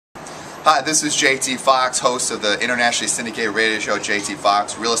Hi, this is JT Fox, host of the internationally syndicated radio show JT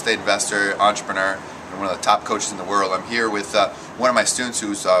Fox, real estate investor, entrepreneur, and one of the top coaches in the world. I'm here with one of my students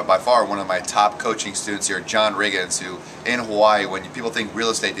who's by far one of my top coaching students here, John Riggins, who in Hawaii, when people think real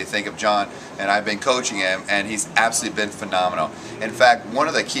estate, they think of John, and I've been coaching him, and he's absolutely been phenomenal. In fact, one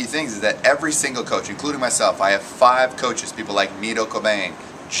of the key things is that every single coach, including myself, I have 5 coaches, people like Nito Cobain,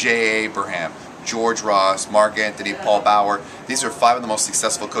 Jay Abraham, George Ross, Mark Anthony, Paul Bauer. These are 5 of the most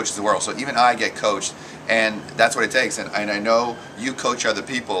successful coaches in the world. So even I get coached, and that's what it takes. And I know you coach other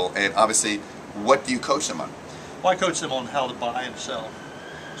people, and obviously, what do you coach them on? Well, I coach them on how to buy and sell.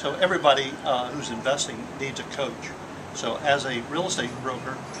 So everybody who's investing needs a coach. So as a real estate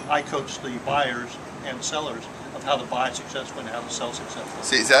broker, I coach the buyers and sellers of how to buy successfully and how to sell successfully.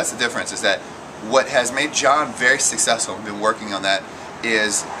 See, so that's the difference, is that what has made John very successful, we've been working on that,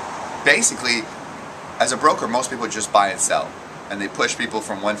 is basically, as a broker, most people just buy and sell, and they push people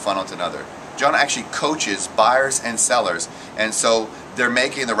from one funnel to another. John actually coaches buyers and sellers, and so they're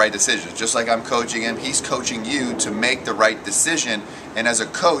making the right decisions. Just like I'm coaching him, he's coaching you to make the right decision, and as a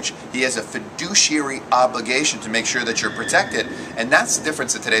coach, he has a fiduciary obligation to make sure that you're protected, and that's the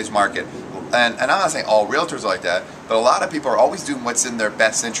difference in today's market. And I'm not saying all realtors are like that, but a lot of people are always doing what's in their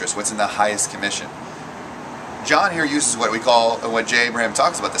best interest, what's in the highest commission. John here uses what we call, what Jay Abraham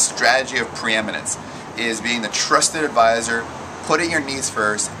talks about, the strategy of preeminence, is being the trusted advisor, putting your needs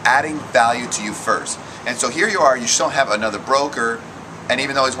first, adding value to you first. And so here you are, you still have another broker, and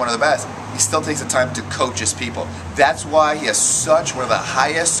even though he's one of the best, he still takes the time to coach his people. That's why he has such one of the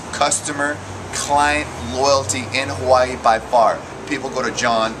highest customer client loyalty in Hawaii by far. People go to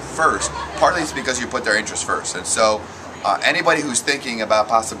John first. Partly it's because you put their interests first. And so anybody who's thinking about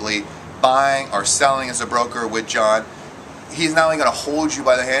possibly buying or selling as a broker with John, he's not only going to hold you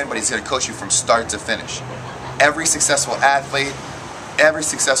by the hand, but he's going to coach you from start to finish. Every successful athlete, every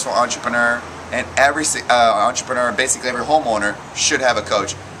successful entrepreneur, and every entrepreneur, basically every homeowner, should have a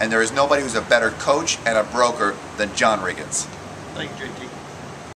coach. And there is nobody who's a better coach and a broker than John Riggins. Thank you, JT.